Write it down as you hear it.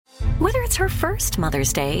Whether it's her first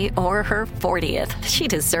Mother's Day or her 40th, she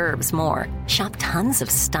deserves more. Shop tons of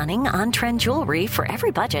stunning on-trend jewelry for every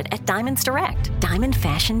budget at Diamonds Direct. Diamond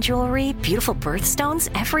fashion jewelry, beautiful birthstones,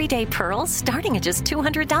 everyday pearls starting at just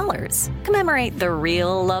 $200. Commemorate the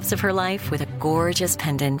real loves of her life with a gorgeous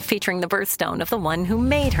pendant featuring the birthstone of the one who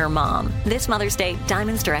made her mom. This Mother's Day,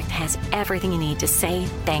 Diamonds Direct has everything you need to say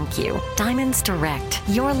thank you. Diamonds Direct.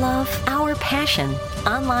 Your love, our passion.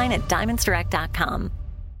 Online at diamondsdirect.com.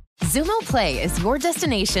 Xumo Play is your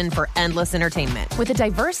destination for endless entertainment. With a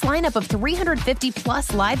diverse lineup of 350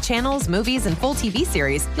 plus live channels, movies, and full TV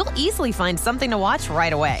series, you'll easily find something to watch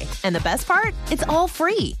right away. And the best part? It's all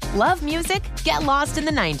free. Love music? Get lost in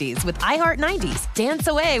the 90s with iHeart 90s, dance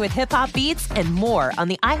away with hip-hop beats, and more on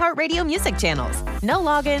the iHeartRadio music channels. No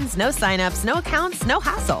logins, no signups, no accounts, no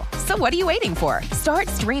hassle. So what are you waiting for? Start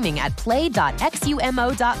streaming at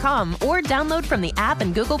play.xumo.com or download from the app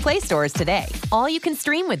and Google Play stores today. All you can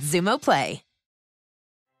stream with Xumo Play.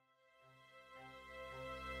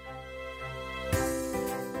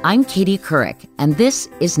 I'm Katie Couric, and this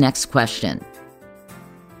is Next Question.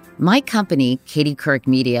 My company, Katie Couric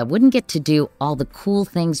Media, wouldn't get to do all the cool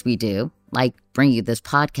things we do, like bring you this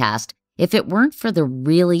podcast, if it weren't for the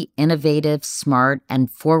really innovative, smart,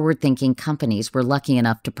 and forward-thinking companies we're lucky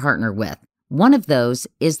enough to partner with. One of those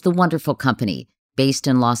is The Wonderful Company. Based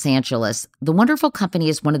in Los Angeles, The Wonderful Company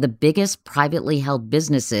is one of the biggest privately held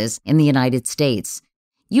businesses in the United States.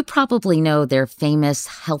 You probably know their famous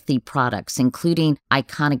healthy products, including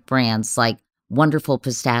iconic brands like Wonderful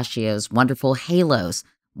Pistachios, Wonderful Halos,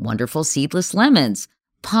 Wonderful Seedless Lemons,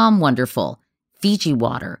 Palm Wonderful, Fiji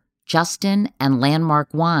Water, Justin and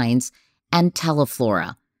Landmark Wines, and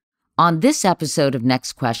Teleflora. On this episode of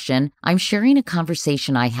Next Question, I'm sharing a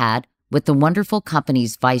conversation I had with The Wonderful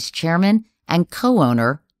Company's vice chairman and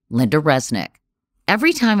co-owner, Lynda Resnick.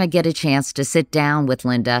 Every time I get a chance to sit down with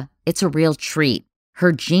Lynda, it's a real treat.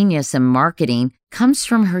 Her genius in marketing comes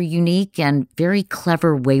from her unique and very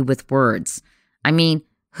clever way with words. I mean,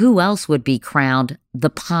 who else would be crowned the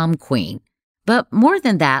Palm Queen? But more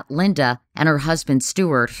than that, Lynda and her husband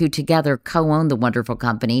Stuart, who together co-own The Wonderful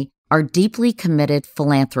Company, are deeply committed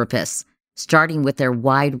philanthropists, starting with their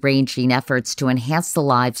wide-ranging efforts to enhance the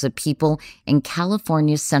lives of people in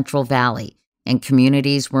California's Central Valley and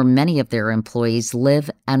communities where many of their employees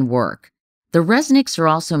live and work. The Resnicks are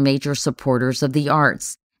also major supporters of the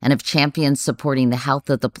arts and have championed supporting the health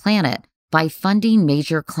of the planet by funding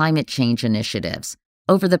major climate change initiatives.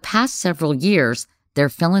 Over the past several years, their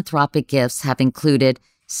philanthropic gifts have included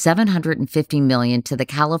 $750 million to the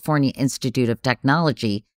California Institute of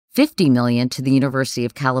Technology, $50 million to the University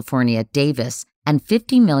of California at Davis, and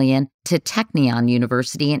 $50 million to Technion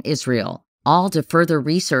University in Israel, all to further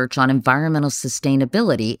research on environmental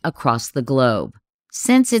sustainability across the globe.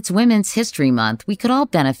 Since it's Women's History Month, we could all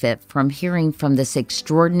benefit from hearing from this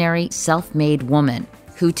extraordinary self-made woman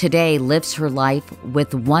who today lives her life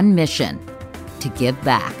with one mission: to give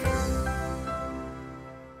back.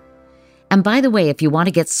 And by the way, if you want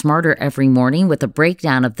to get smarter every morning with a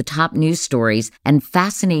breakdown of the top news stories and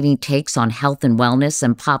fascinating takes on health and wellness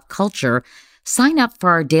and pop culture, sign up for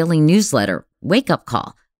our daily newsletter, Wake Up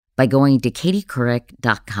Call, by going to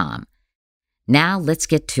katiecouric.com. Now let's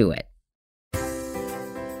get to it.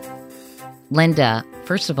 Lynda,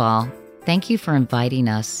 first of all, thank you for inviting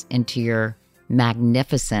us into your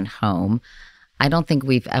magnificent home. I don't think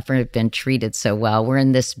we've ever been treated so well. We're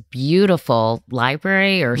in this beautiful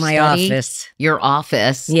library or my study. office. Your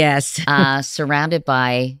office. Yes. Surrounded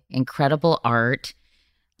by incredible art,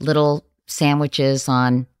 little sandwiches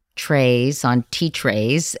on trays, on tea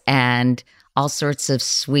trays, and all sorts of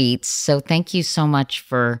sweets. So thank you so much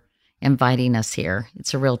for inviting us here.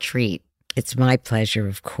 It's a real treat. It's my pleasure,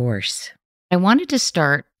 of course. I wanted to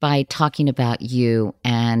start by talking about you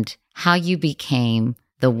and how you became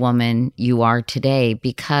the woman you are today,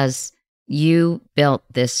 because you built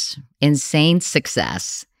this insane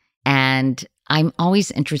success. And I'm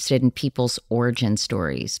always interested in people's origin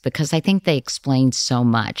stories because I think they explain so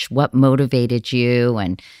much, what motivated you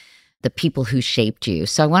and the people who shaped you.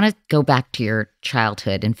 So I want to go back to your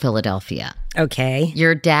childhood in Philadelphia. Okay.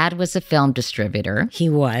 Your dad was a film distributor. He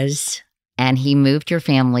was. And he moved your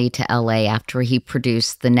family to LA after he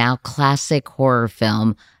produced the now classic horror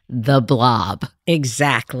film, The Blob.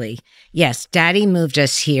 Exactly. Yes, Daddy moved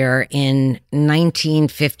us here in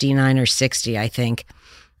 1959 or 60, I think.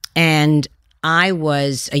 And I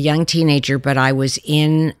was a young teenager, but I was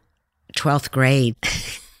in 12th grade.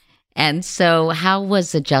 And so how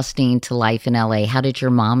was adjusting to life in LA? How did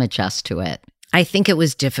your mom adjust to it? I think it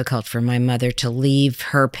was difficult for my mother to leave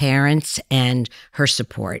her parents and her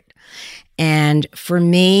support. And for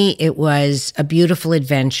me, it was a beautiful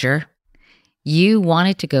adventure. You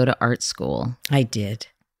wanted to go to art school. I did.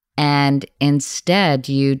 And instead,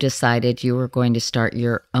 you decided you were going to start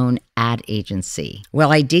your own ad agency.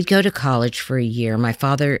 Well, I did go to college for a year. My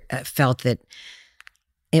father felt that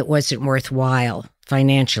it wasn't worthwhile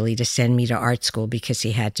financially to send me to art school because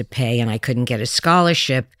he had to pay and I couldn't get a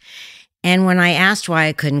scholarship. And when I asked why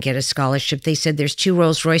I couldn't get a scholarship, they said, there's 2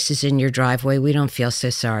 Rolls Royces in your driveway. We don't feel so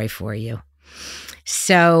sorry for you.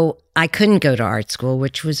 So I couldn't go to art school,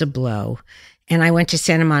 which was a blow. And I went to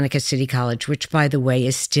Santa Monica City College, which, by the way,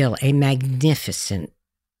 is still a magnificent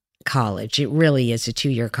college. It really is a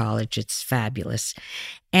 2-year college. It's fabulous.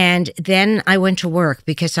 And then I went to work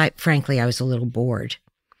because frankly, I was a little bored,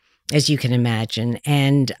 as you can imagine.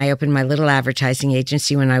 And I opened my little advertising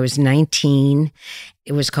agency when I was 19.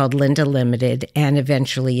 It was called Lynda Limited. And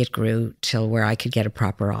eventually it grew till where I could get a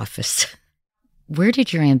proper office. Where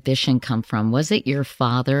did your ambition come from? Was it your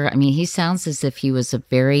father? I mean, he sounds as if he was a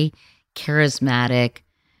very charismatic,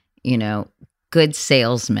 good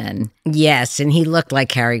salesman. Yes, and he looked like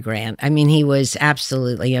Cary Grant. I mean, he was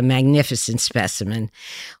absolutely a magnificent specimen,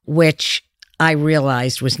 which I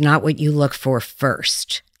realized was not what you look for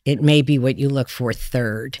first. It may be what you look for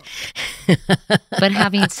third. But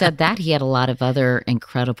having said that, he had a lot of other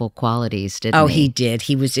incredible qualities, didn't he? Oh, he did.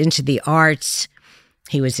 He was into the arts.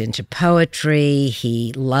 He was into poetry.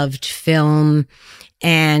 He loved film.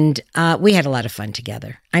 And we had a lot of fun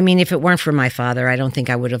together. I mean, if it weren't for my father, I don't think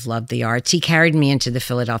I would have loved the arts. He carried me into the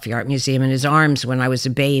Philadelphia Art Museum in his arms when I was a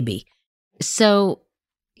baby. So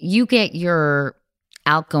you get your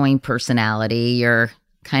outgoing personality, your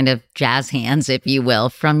kind of jazz hands, if you will,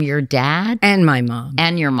 from your dad? And my mom.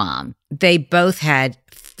 And your mom. They both had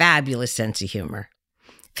fabulous sense of humor.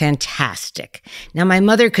 Fantastic. Now, my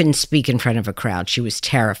mother couldn't speak in front of a crowd. She was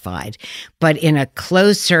terrified. But in a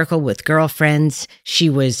closed circle with girlfriends, she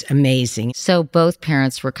was amazing. So both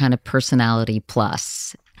parents were kind of personality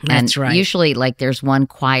plus. That's right. Usually, there's one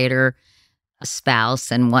quieter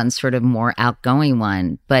spouse and one sort of more outgoing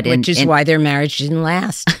one. Which is why their marriage didn't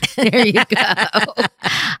last. There you go.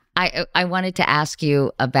 I wanted to ask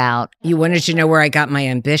you about... You wanted to know where I got my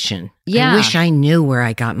ambition. Yeah. I wish I knew where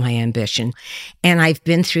I got my ambition. And I've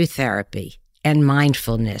been through therapy and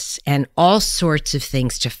mindfulness and all sorts of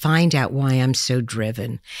things to find out why I'm so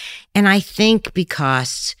driven. And I think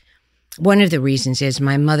because one of the reasons is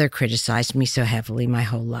my mother criticized me so heavily my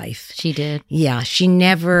whole life. She did? Yeah. She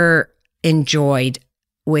never enjoyed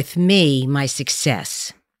with me my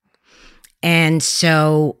success. And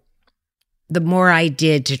so the more I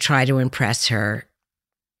did to try to impress her,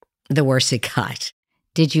 the worse it got.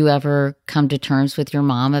 Did you ever come to terms with your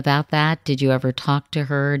mom about that? Did you ever talk to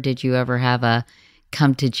her? Did you ever have a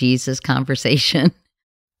come to Jesus conversation?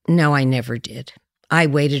 No, I never did. I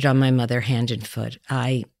waited on my mother hand and foot.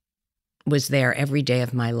 I was there every day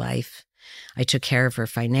of my life. I took care of her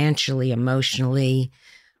financially, emotionally.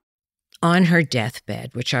 On her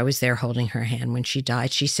deathbed, which I was there holding her hand when she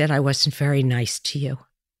died, she said, I wasn't very nice to you.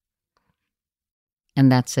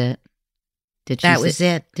 And that's it? That was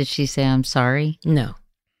it. Did she say, I'm sorry? No.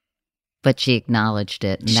 But she acknowledged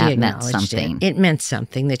it, and that meant something. It meant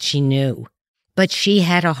something that she knew. But she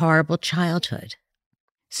had a horrible childhood.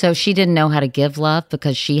 So she didn't know how to give love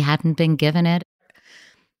because she hadn't been given it?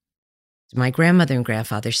 My grandmother and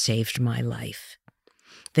grandfather saved my life.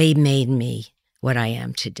 They made me what I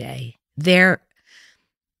am today. Their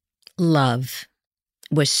love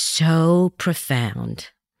was so profound.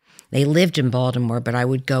 They lived in Baltimore, but I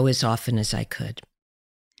would go as often as I could.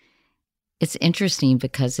 It's interesting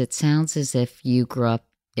because it sounds as if you grew up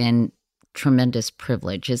in tremendous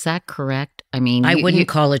privilege. Is that correct? I mean, I wouldn't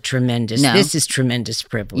call it tremendous. No. This is tremendous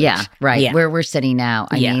privilege. Yeah, right. Yeah. Where we're sitting now.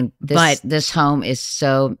 I mean, this home is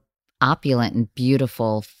so opulent and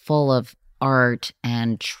beautiful, full of art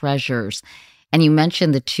and treasures. And you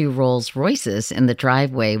mentioned the 2 Rolls Royces in the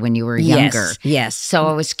driveway when you were younger. Yes. So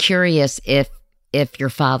I was curious if your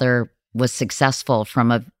father was successful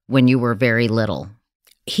when you were very little.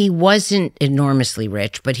 He wasn't enormously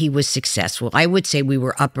rich, but he was successful. I would say we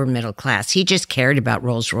were upper middle class. He just cared about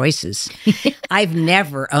Rolls Royces. I've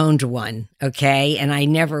never owned one, okay? And I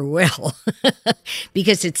never will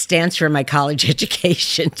because it stands for my college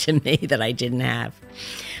education to me that I didn't have.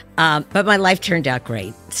 But my life turned out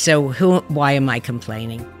great. So why am I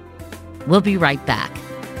complaining? We'll be right back.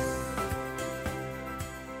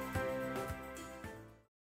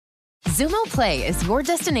 Zumo Play is your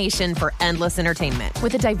destination for endless entertainment.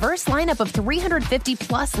 With a diverse lineup of 350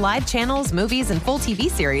 plus live channels, movies, and full TV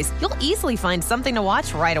series, you'll easily find something to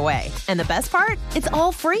watch right away. And the best part? It's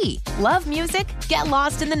all free. Love music? Get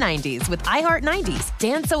lost in the 90s with iHeart 90s,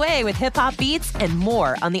 dance away with hip-hop beats, and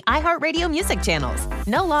more on the iHeartRadio music channels.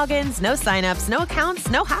 No logins, no signups, no accounts,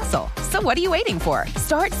 no hassle. So what are you waiting for?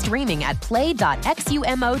 Start streaming at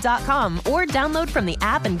play.xumo.com or download from the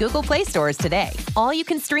app and Google Play stores today. All you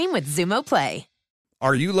can stream with Zumo Play.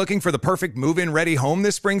 Are you looking for the perfect move-in ready home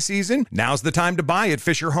this spring season? Now's the time to buy at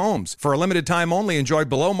Fisher Homes. For a limited time only, enjoy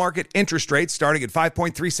below-market interest rates starting at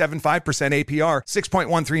 5.375% APR,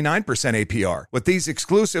 6.139% APR. With these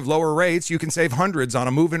exclusive lower rates, you can save hundreds on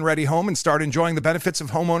a move-in ready home and start enjoying the benefits of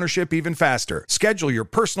homeownership even faster. Schedule your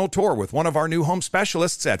personal tour with one of our new home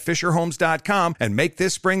specialists at FisherHomes.com and make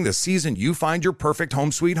this spring the season you find your perfect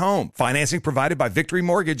home sweet home. Financing provided by Victory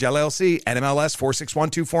Mortgage, LLC, NMLS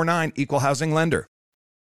 461249, Equal Housing Lender.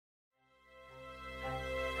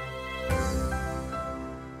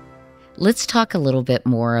 Let's talk a little bit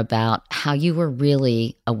more about how you were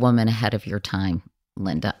really a woman ahead of your time,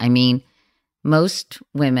 Lynda. I mean, most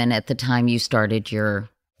women at the time you started your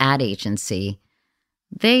ad agency,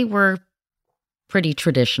 they were pretty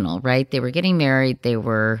traditional, right? They were getting married, they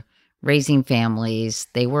were raising families,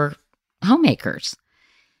 they were homemakers.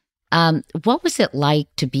 What was it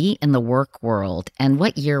like to be in the work world, and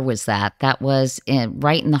what year was that? That was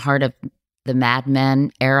right in the heart of the Mad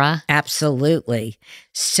Men era? Absolutely.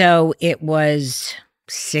 So it was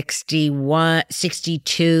 61,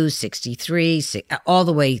 62, 63, all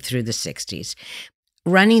the way through the 60s.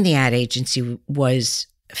 Running the ad agency was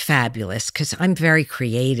fabulous because I'm very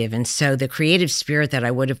creative. And so the creative spirit that I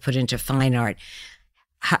would have put into fine art,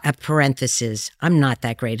 a parenthesis, I'm not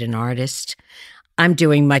that great an artist. I'm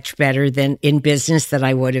doing much better than in business than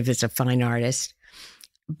I would have as a fine artist.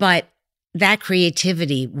 But that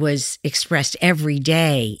creativity was expressed every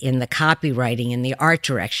day in the copywriting and the art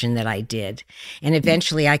direction that I did. And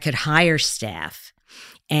eventually I could hire staff,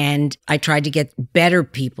 and I tried to get better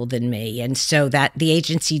people than me. And so that the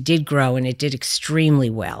agency did grow, and it did extremely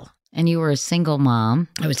well. And you were a single mom.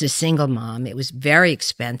 I was a single mom. It was very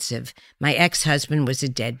expensive. My ex-husband was a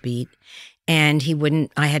deadbeat, and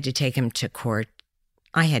I had to take him to court.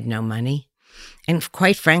 I had no money. And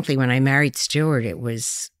quite frankly, when I married Stuart,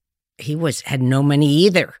 he had no money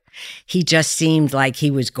either. He just seemed like he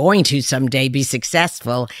was going to someday be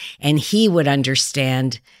successful, and he would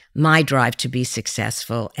understand my drive to be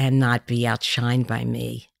successful and not be outshined by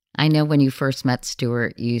me. I know when you first met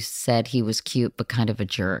Stuart, you said he was cute, but kind of a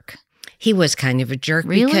jerk. He was kind of a jerk.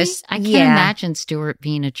 Really? Because I can't imagine Stuart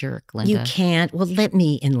being a jerk, Lynda. You can't? Well, let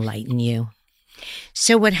me enlighten you.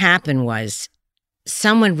 So what happened was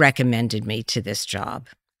someone recommended me to this job.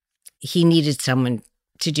 He needed someone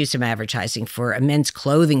to do some advertising for a men's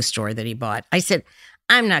clothing store that he bought. I said,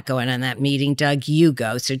 I'm not going on that meeting, Doug. You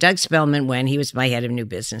go. So Doug Spellman went. He was my head of new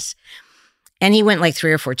business. And he went like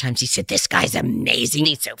 3 or 4 times. He said, this guy's amazing.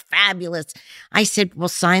 He's so fabulous. I said, well,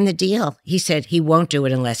 sign the deal. He said, he won't do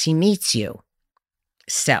it unless he meets you.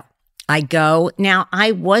 So I go. Now,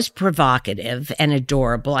 I was provocative and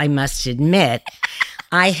adorable, I must admit.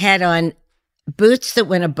 I had on boots that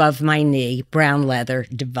went above my knee, brown leather,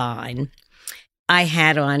 divine. I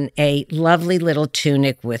had on a lovely little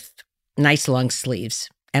tunic with nice long sleeves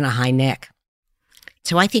and a high neck.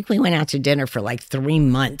 So I think we went out to dinner for like 3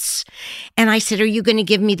 months. And I said, are you going to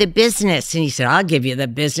give me the business? And he said, I'll give you the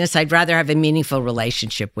business. I'd rather have a meaningful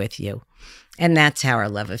relationship with you. And that's how our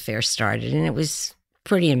love affair started. And it was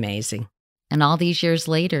pretty amazing. And all these years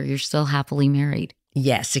later, you're still happily married.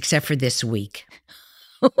 Yes, except for this week.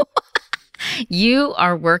 You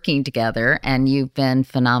are working together, and you've been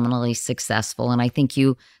phenomenally successful. And I think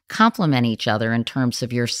you complement each other in terms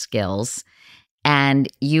of your skills. And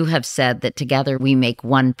you have said that together we make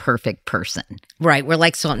one perfect person. Right. We're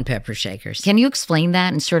like salt and pepper shakers. Can you explain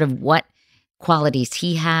that and sort of what qualities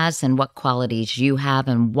he has and what qualities you have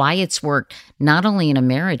and why it's worked not only in a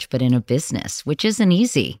marriage, but in a business, which isn't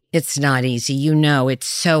easy? It's not easy. You know, it's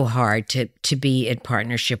so hard to be in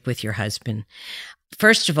partnership with your husband.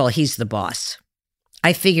 First of all, he's the boss.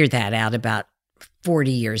 I figured that out about 40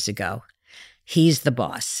 years ago. He's the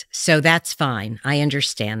boss. So that's fine. I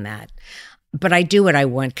understand that. But I do what I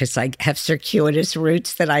want because I have circuitous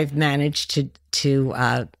routes that I've managed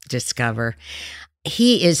to discover.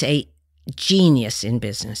 He is a genius in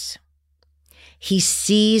business. He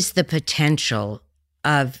sees the potential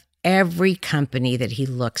of every company that he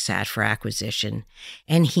looks at for acquisition,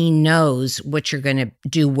 and he knows what you're going to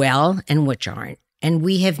do well and which aren't. And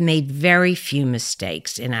we have made very few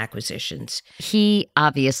mistakes in acquisitions. He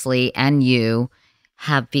obviously, and you,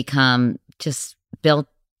 have become just built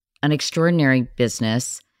an extraordinary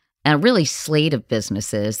business and a really slate of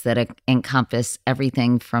businesses that encompass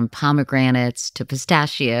everything from pomegranates to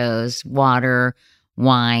pistachios, water,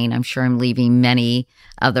 wine. I'm sure I'm leaving many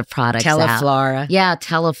of the products Teleflora. out. Yeah,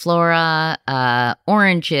 Teleflora,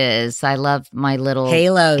 oranges. I love my little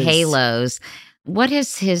halos. What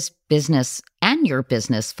has his business and your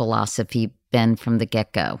business philosophy been from the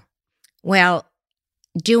get-go? Well,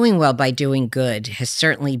 doing well by doing good has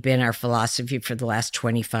certainly been our philosophy for the last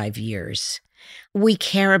 25 years. We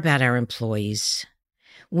care about our employees.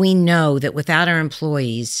 We know that without our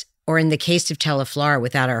employees, or in the case of Teleflora,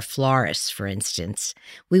 without our florists, for instance,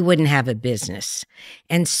 we wouldn't have a business.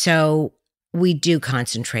 And so we do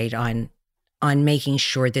concentrate on making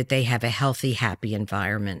sure that they have a healthy, happy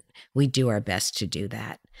environment. We do our best to do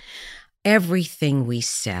that. Everything we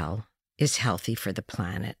sell is healthy for the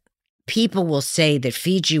planet. People will say that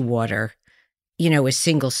Fiji water, is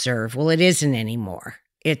single serve. Well, it isn't anymore.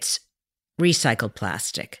 It's recycled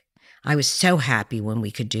plastic. I was so happy when we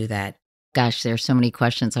could do that. Gosh, there's so many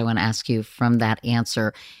questions I want to ask you from that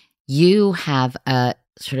answer. You have a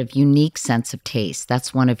sort of unique sense of taste.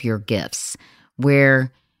 That's one of your gifts,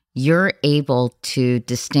 where you're able to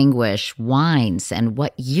distinguish wines and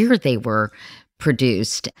what year they were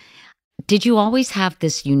produced. Did you always have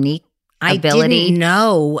this unique ability? I didn't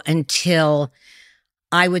know until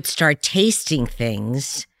I would start tasting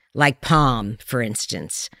things like palm, for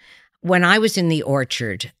instance. When I was in the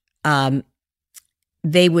orchard,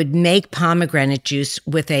 they would make pomegranate juice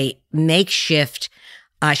with a makeshift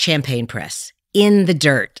champagne press in the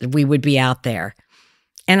dirt. We would be out there.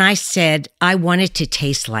 And I said, I want it to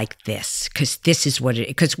taste like this, because this is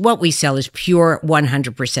because what we sell is pure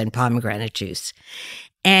 100% pomegranate juice.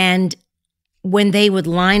 And when they would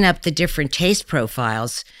line up the different taste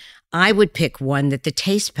profiles, I would pick one that the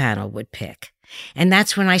taste panel would pick. And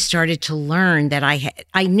that's when I started to learn that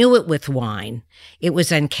I knew it with wine. It was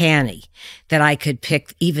uncanny that I could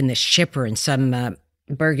pick even the shipper in some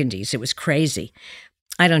Burgundies. It was crazy.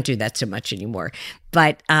 I don't do that so much anymore.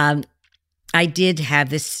 But I did have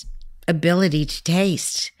this ability to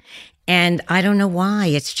taste. And I don't know why.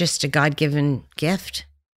 It's just a God-given gift.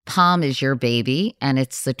 Palm is your baby, and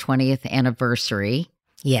it's the 20th anniversary.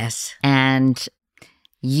 Yes. And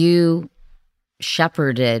you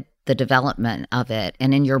shepherded the development of it.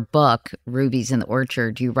 And in your book, Rubies in the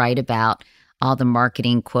Orchard, you write about all the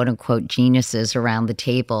marketing, quote unquote, geniuses around the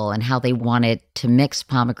table and how they wanted to mix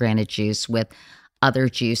pomegranate juice with other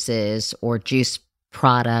juices or juice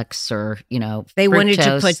products or, they fructose. Wanted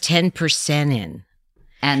to put 10% in.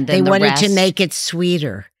 And then they wanted rest, to make it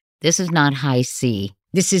sweeter. This is not high C.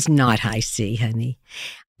 This is not high C, honey.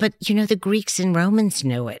 But, the Greeks and Romans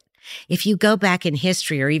knew it. If you go back in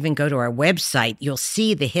history or even go to our website, you'll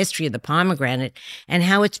see the history of the pomegranate and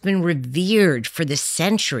how it's been revered for the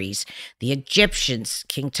centuries. The Egyptians,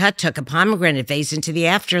 King Tut took a pomegranate vase into the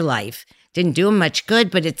afterlife. Didn't do him much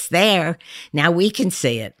good, but it's there. Now we can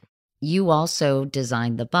see it. You also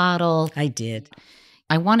designed the bottle. I did.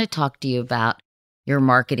 I want to talk to you about your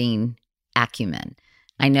marketing acumen.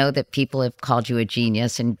 I know that people have called you a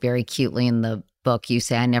genius, and very cutely in the book you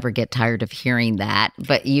say, I never get tired of hearing that,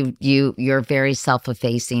 but you're very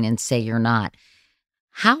self-effacing and say you're not.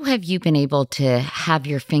 How have you been able to have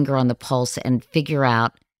your finger on the pulse and figure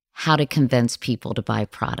out how to convince people to buy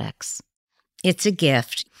products? It's a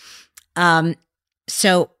gift.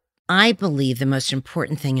 So I believe the most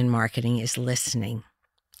important thing in marketing is listening.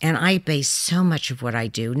 And I base so much of what I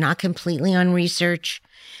do, not completely on research,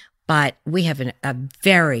 but we have a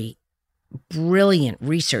very brilliant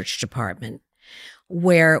research department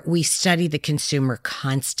where we study the consumer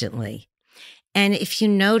constantly. And if you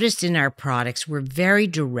notice in our products, we're very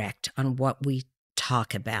direct on what we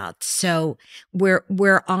talk about. So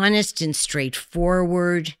we're honest and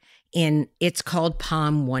straightforward. It's called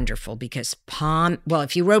Palm Wonderful because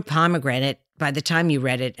if you wrote pomegranate, by the time you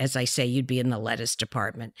read it, as I say, you'd be in the lettuce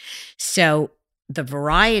department. So the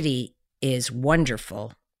variety is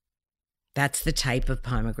wonderful. That's the type of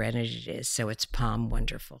pomegranate it is. So it's Palm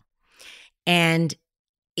Wonderful. And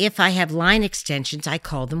if I have line extensions, I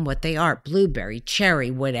call them what they are: blueberry, cherry,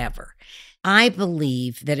 whatever. I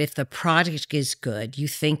believe that if the product is good, you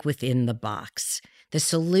think within the box. The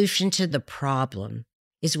solution to the problem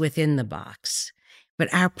is within the box.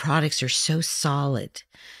 But our products are so solid.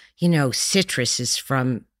 Citrus is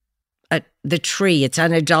from the tree. It's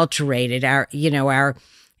unadulterated.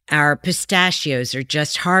 Our pistachios are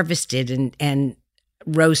just harvested and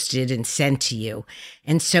roasted and sent to you,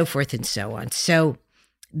 and so forth and so on. So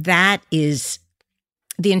that is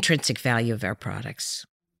the intrinsic value of our products.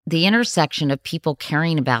 the intersection of people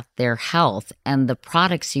caring about their health and the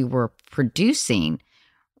products you were producing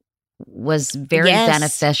was very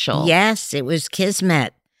beneficial. Yes, it was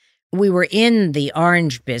kismet. We were in the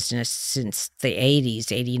orange business since the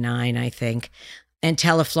 80s, 89, I think. And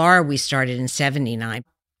Teleflora we started in 79.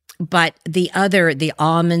 But the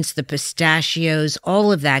almonds, the pistachios,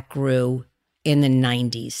 all of that grew in the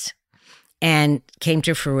 90s and came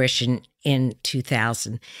to fruition in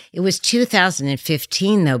 2000. It was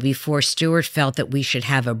 2015, though, before Stuart felt that we should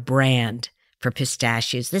have a brand for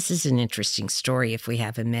pistachios. This is an interesting story if we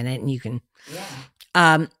have a minute, and you can.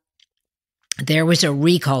 Yeah. There was a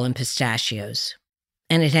recall in pistachios,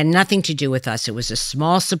 and it had nothing to do with us. It was a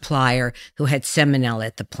small supplier who had salmonella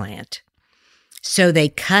at the plant. So they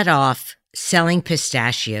cut off selling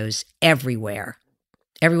pistachios everywhere.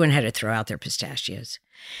 Everyone had to throw out their pistachios.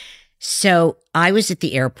 So I was at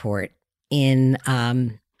the airport in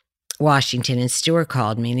Washington, and Stuart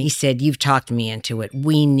called me and he said, "You've talked me into it.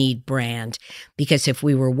 We need brand, because if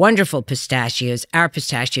we were wonderful pistachios, our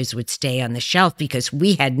pistachios would stay on the shelf because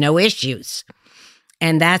we had no issues."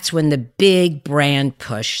 And that's when the big brand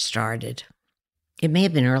push started. It may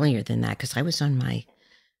have been earlier than that because I was on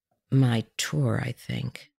my tour, I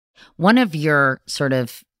think. One of your sort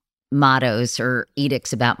of mottos or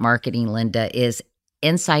edicts about marketing, Lynda, is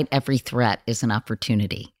inside every threat is an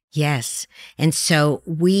opportunity. Yes. And so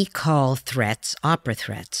we call threats opera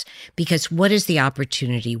threats, because what is the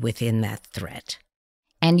opportunity within that threat?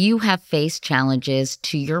 And you have faced challenges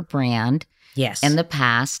to your brand in the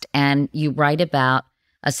past, and you write about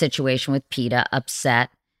a situation with PETA, upset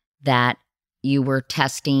that you were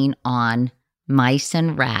testing on mice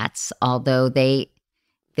and rats, although they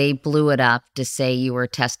blew it up to say you were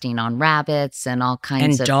testing on rabbits and all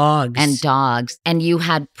kinds of dogs. And you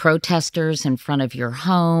had protesters in front of your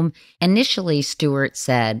home. Initially, Stuart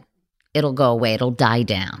said, "It'll go away, it'll die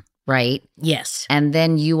down," right? Yes. And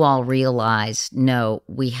then you all realized, no,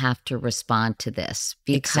 we have to respond to this,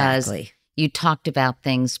 because you talked about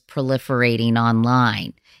things proliferating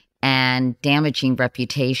online and damaging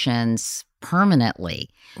reputations permanently.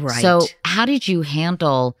 Right. So how did you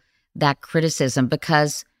handle that criticism?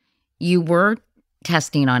 Because you were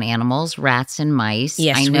testing on animals, rats and mice.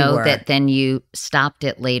 Yes, I know we were. that then you stopped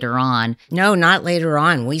it later on. No, not later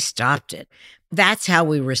on. We stopped it. That's how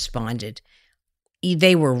we responded.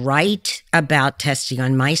 They were right about testing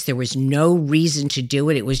on mice. There was no reason to do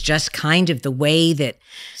it. It was just kind of the way that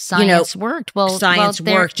science worked. Science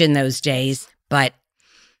worked in those days. But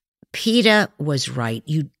PETA was right.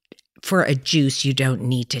 For a juice, you don't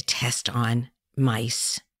need to test on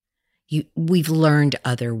mice. We've learned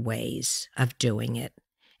other ways of doing it.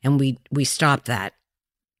 And we stopped that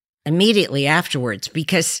immediately afterwards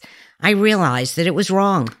because I realized that it was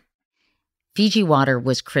wrong. Fiji water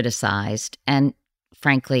was criticized and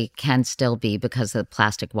frankly can still be because of the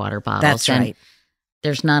plastic water bottles. That's right. And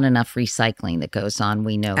there's not enough recycling that goes on.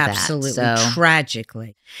 We know Absolutely. that. So,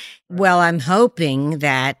 tragically. Well, I'm hoping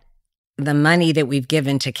that the money that we've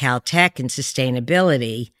given to Caltech and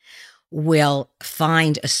sustainability will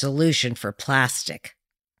find a solution for plastic.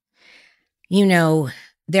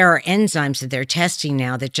 There are enzymes that they're testing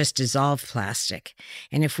now that just dissolve plastic.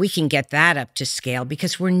 And if we can get that up to scale,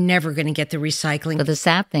 because we're never going to get the recycling. But the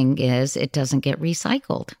sad thing is it doesn't get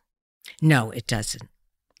recycled. No, it doesn't.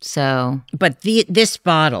 So. But this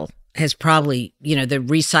bottle has probably, the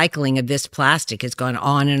recycling of this plastic has gone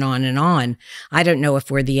on and on and on. I don't know if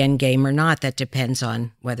we're the end game or not. That depends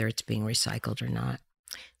on whether it's being recycled or not.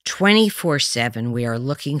 24/7, we are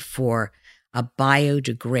looking for a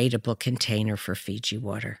biodegradable container for Fiji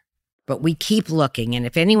water. But we keep looking. And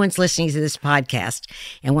if anyone's listening to this podcast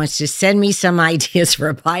and wants to send me some ideas for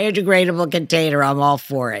a biodegradable container, I'm all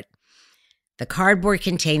for it. The cardboard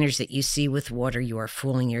containers that you see with water, you are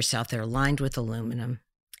fooling yourself. They're lined with aluminum.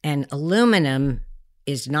 And aluminum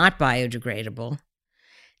is not biodegradable.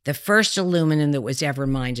 The first aluminum that was ever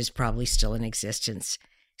mined is probably still in existence.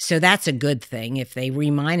 So that's a good thing if they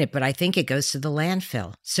remine it, but I think it goes to the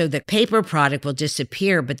landfill. So the paper product will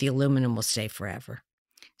disappear, but the aluminum will stay forever.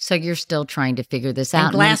 So you're still trying to figure this out.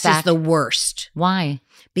 And glass is the worst. Why?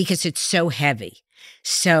 Because it's so heavy.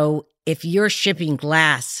 So if you're shipping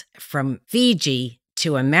glass from Fiji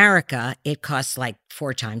to America, it costs like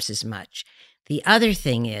 4 times as much. The other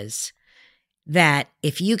thing is that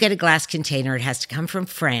if you get a glass container, it has to come from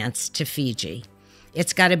France to Fiji.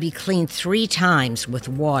 It's got to be cleaned 3 times with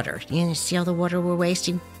water. You see all the water we're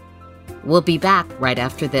wasting? We'll be back right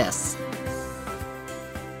after this.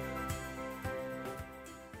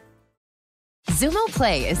 Zumo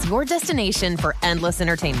Play is your destination for endless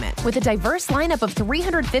entertainment. With a diverse lineup of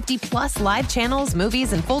 350 plus live channels,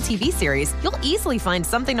 movies, and full TV series, you'll easily find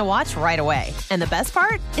something to watch right away. And the best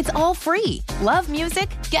part? It's all free. Love music?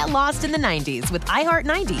 Get lost in the 90s with iHeart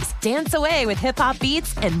 90s, dance away with hip-hop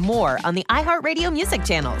beats, and more on the iHeartRadio music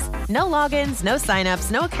channels. No logins, no signups,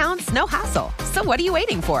 no accounts, no hassle. So what are you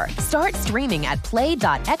waiting for? Start streaming at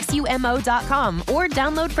play.xumo.com or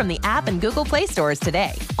download from the app and Google Play stores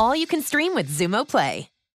today. All you can stream with Zumo Play.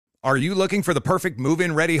 Are you looking for the perfect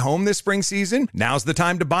move-in ready home this spring season? Now's the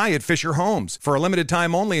time to buy at Fisher Homes. For a limited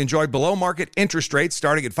time only, enjoy below-market interest rates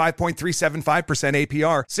starting at 5.375%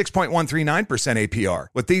 APR, 6.139% APR.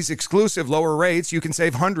 With these exclusive lower rates, you can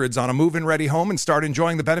save hundreds on a move-in ready home and start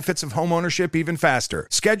enjoying the benefits of home ownership even faster.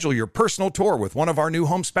 Schedule your personal tour with one of our new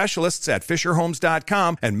home specialists at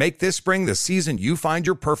FisherHomes.com and make this spring the season you find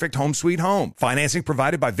your perfect home sweet home. Financing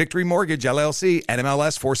provided by Victory Mortgage, LLC,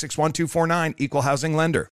 NMLS 461249, Equal Housing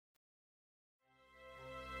Lender.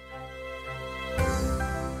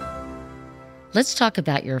 Let's talk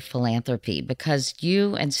about your philanthropy, because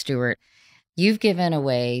you and Stuart, you've given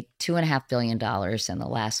away $2.5 billion in the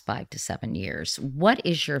last 5 to 7 years. What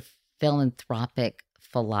is your philanthropic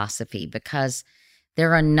philosophy? Because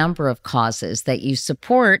there are a number of causes that you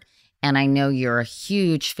support, and I know you're a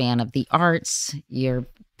huge fan of the arts. You've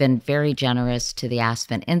been very generous to the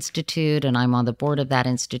Aspen Institute, and I'm on the board of that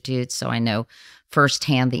institute, so I know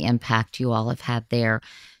firsthand the impact you all have had there.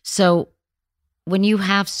 So when you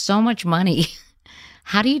have so much money,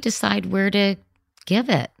 how do you decide where to give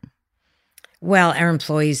it? Well, our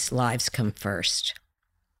employees' lives come first.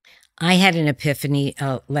 I had an epiphany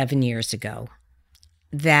 11 years ago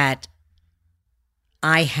that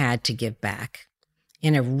I had to give back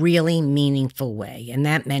in a really meaningful way, and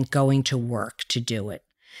that meant going to work to do it.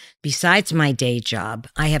 Besides my day job,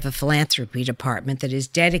 I have a philanthropy department that is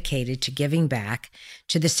dedicated to giving back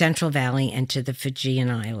to the Central Valley and to the Fijian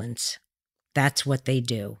Islands. That's what they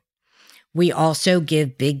do. We also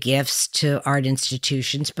give big gifts to art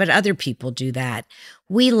institutions, but other people do that.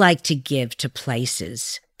 We like to give to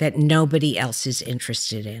places that nobody else is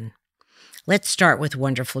interested in. Let's start with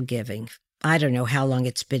wonderful giving. I don't know how long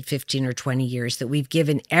it's been, 15 or 20 years, that we've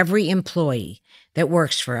given every employee that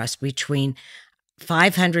works for us between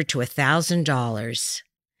 $500 to $1,000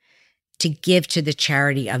 to give to the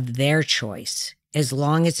charity of their choice, as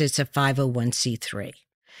long as it's a 501c3.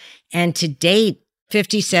 And to date,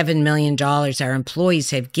 $57 million our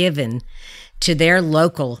employees have given to their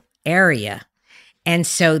local area. And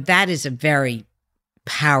so that is a very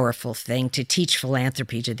powerful thing to teach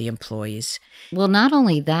philanthropy to the employees. Well, not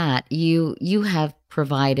only that, you have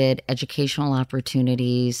provided educational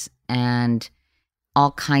opportunities and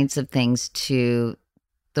all kinds of things to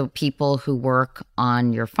the people who work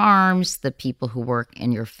on your farms, the people who work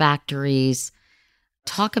in your factories.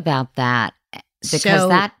 Talk about that. Because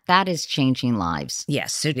that is changing lives.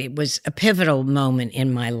 Yes, it was a pivotal moment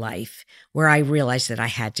in my life where I realized that I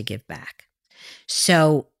had to give back.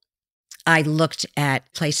 So I looked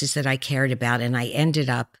at places that I cared about, and I ended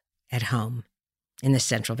up at home in the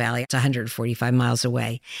Central Valley. It's 145 miles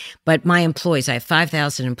away. But my employees, I have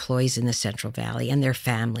 5,000 employees in the Central Valley and their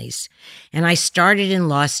families. And I started in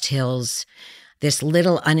Lost Hills, this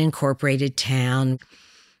little unincorporated town,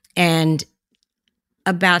 and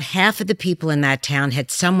about half of the people in that town had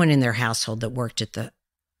someone in their household that worked at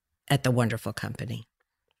the wonderful company.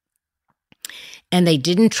 And they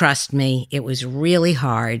didn't trust me. It was really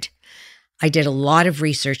hard. I did a lot of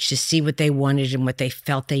research to see what they wanted and what they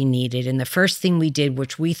felt they needed. And the first thing we did,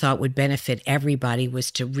 which we thought would benefit everybody, was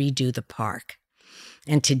to redo the park.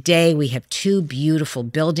 And today we have 2 beautiful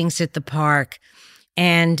buildings at the park.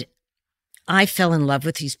 And I fell in love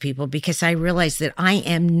with these people because I realized that I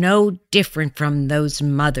am no different from those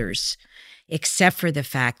mothers, except for the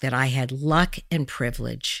fact that I had luck and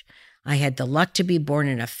privilege. I had the luck to be born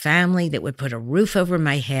in a family that would put a roof over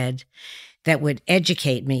my head, that would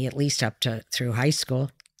educate me, at least up to through high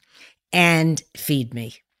school, and feed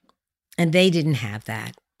me. And they didn't have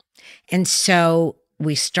that. And so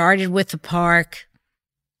we started with the park.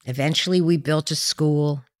 Eventually we built a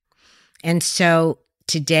school. And so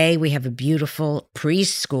today we have a beautiful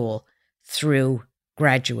preschool through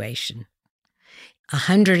graduation.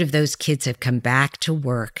 100 of those kids have come back to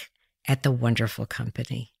work at the wonderful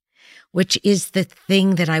company, which is the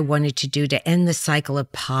thing that I wanted to do to end the cycle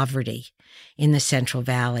of poverty in the Central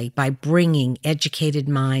Valley by bringing educated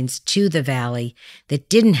minds to the valley that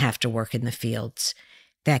didn't have to work in the fields,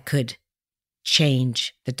 that could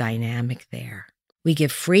change the dynamic there. We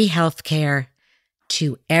give free health care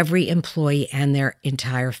to every employee and their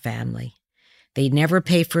entire family. They never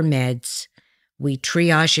pay for meds. We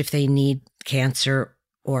triage if they need cancer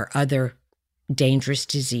or other dangerous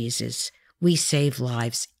diseases. We save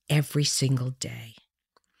lives every single day.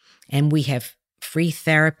 And we have free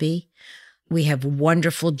therapy. We have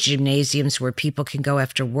wonderful gymnasiums where people can go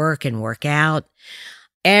after work and work out.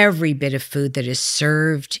 Every bit of food that is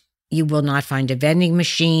served, you will not find a vending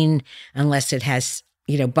machine unless it has,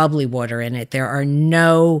 bubbly water in it. There are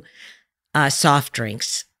no soft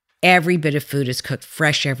drinks. Every bit of food is cooked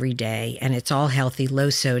fresh every day, and it's all healthy,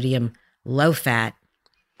 low sodium, low fat,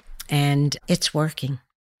 and it's working.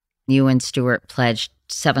 You and Stuart pledged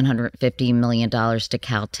 $750 million to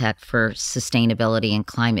Caltech for sustainability and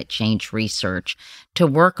climate change research to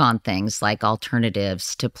work on things like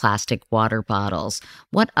alternatives to plastic water bottles.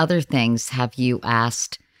 What other things have you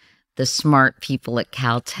asked the smart people at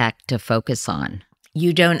Caltech to focus on?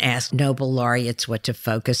 You don't ask Nobel laureates what to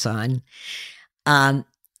focus on.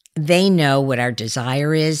 They know what our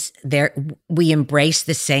desire is. We embrace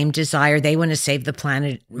the same desire. They want to save the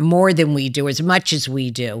planet more than we do, as much as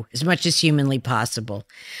we do, as much as humanly possible.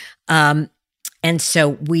 And so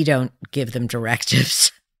we don't give them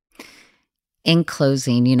directives. In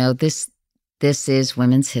closing, this is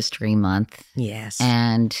Women's History Month. Yes.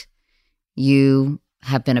 And you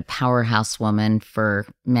have been a powerhouse woman for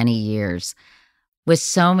many years. With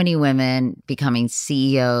so many women becoming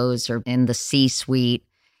CEOs or in the C-suite,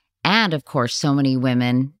 and, of course, so many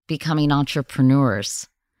women becoming entrepreneurs.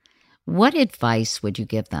 What advice would you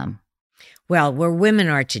give them? Well, where women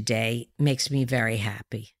are today makes me very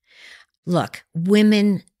happy. Look,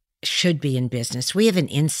 women should be in business. We have an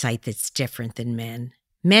insight that's different than men.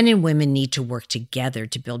 Men and women need to work together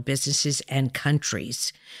to build businesses and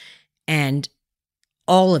countries. And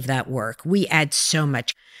all of that work, we add so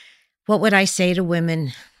much. What would I say to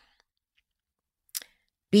women?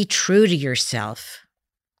 Be true to yourself.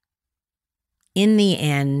 In the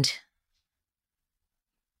end,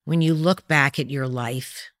 when you look back at your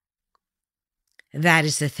life, that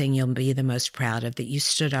is the thing you'll be the most proud of, that you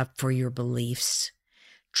stood up for your beliefs.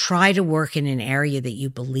 Try to work in an area that you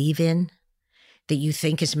believe in, that you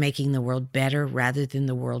think is making the world better rather than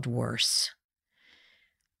the world worse.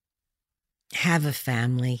 Have a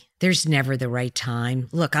family. There's never the right time.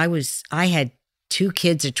 Look, I had 2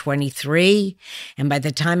 kids at 23, and by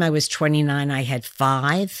the time I was 29, I had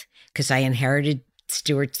 5. Because I inherited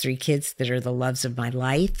Stuart's 3 kids that are the loves of my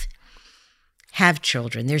life. Have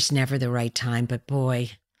children. There's never the right time. But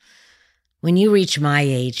boy, when you reach my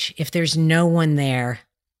age, if there's no one there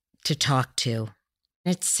to talk to,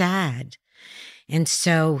 it's sad. And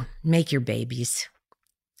so make your babies.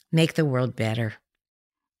 Make the world better.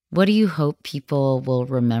 What do you hope people will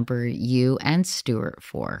remember you and Stuart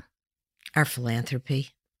for? Our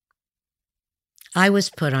philanthropy. I was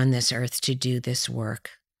put on this earth to do this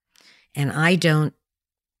work. And I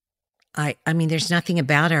mean, there's nothing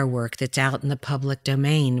about our work that's out in the public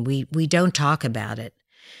domain. We don't talk about it,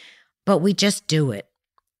 but we just do it.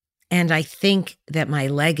 And I think that my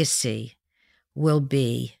legacy will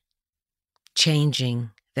be changing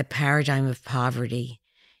the paradigm of poverty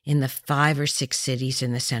in the 5 or 6 cities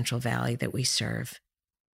in the Central Valley that we serve.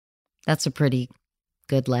 That's a pretty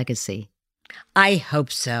good legacy. I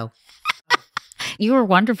hope so. You were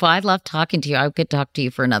wonderful. I loved talking to you. I could talk to you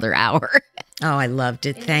for another hour. Oh, I loved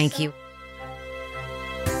it. Thank you.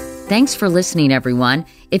 Thanks for listening, everyone.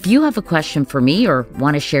 If you have a question for me or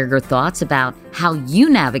want to share your thoughts about how you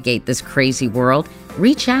navigate this crazy world,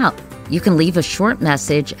 reach out. You can leave a short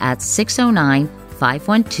message at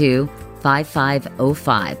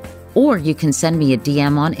 609-512-5505, or you can send me a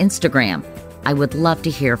DM on Instagram. I would love to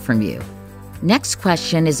hear from you. Next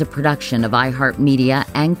Question is a production of iHeartMedia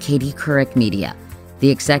and Katie Couric Media. The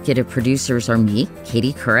executive producers are me,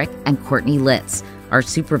 Katie Couric, and Courtney Litz. Our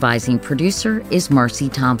supervising producer is Marcy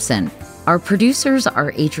Thompson. Our producers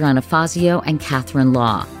are Adriana Fazio and Catherine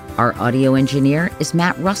Law. Our audio engineer is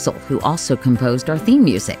Matt Russell, who also composed our theme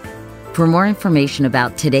music. For more information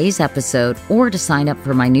about today's episode or to sign up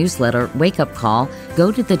for my newsletter, Wake Up Call,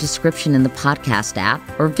 go to the description in the podcast app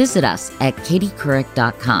or visit us at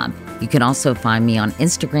katiecouric.com. You can also find me on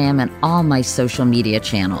Instagram and all my social media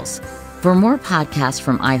channels. For more podcasts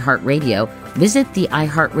from iHeartRadio, visit the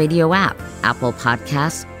iHeartRadio app, Apple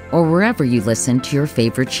Podcasts, or wherever you listen to your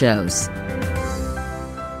favorite shows.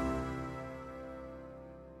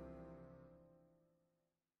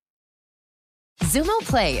 Zumo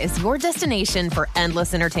Play is your destination for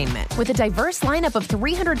endless entertainment. With a diverse lineup of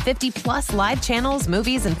 350 plus live channels,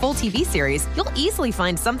 movies, and full TV series, you'll easily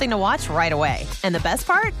find something to watch right away. And the best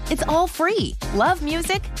part? It's all free. Love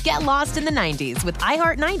music? Get lost in the 90s with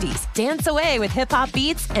iHeart 90s. Dance away with hip-hop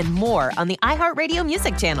beats and more on the iHeartRadio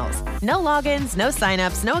music channels. No logins, no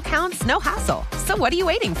signups, no accounts, no hassle. So what are you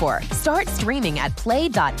waiting for? Start streaming at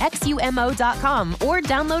play.xumo.com or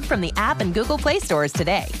download from the app and Google Play stores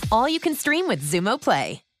today. All you can stream with Xumo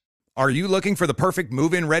Play. Are you looking for the perfect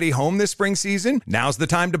move-in ready home this spring season? Now's the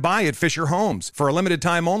time to buy at Fisher Homes. For a limited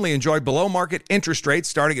time only, enjoy below-market interest rates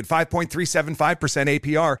starting at 5.375%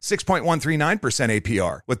 APR, 6.139%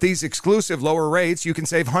 APR. With these exclusive lower rates, you can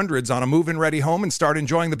save hundreds on a move-in ready home and start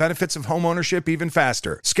enjoying the benefits of home ownership even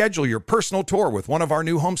faster. Schedule your personal tour with one of our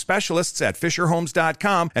new home specialists at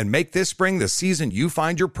FisherHomes.com and make this spring the season you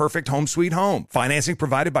find your perfect home sweet home. Financing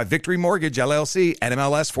provided by Victory Mortgage, LLC,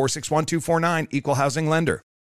 NMLS 461249, Equal Housing Lender.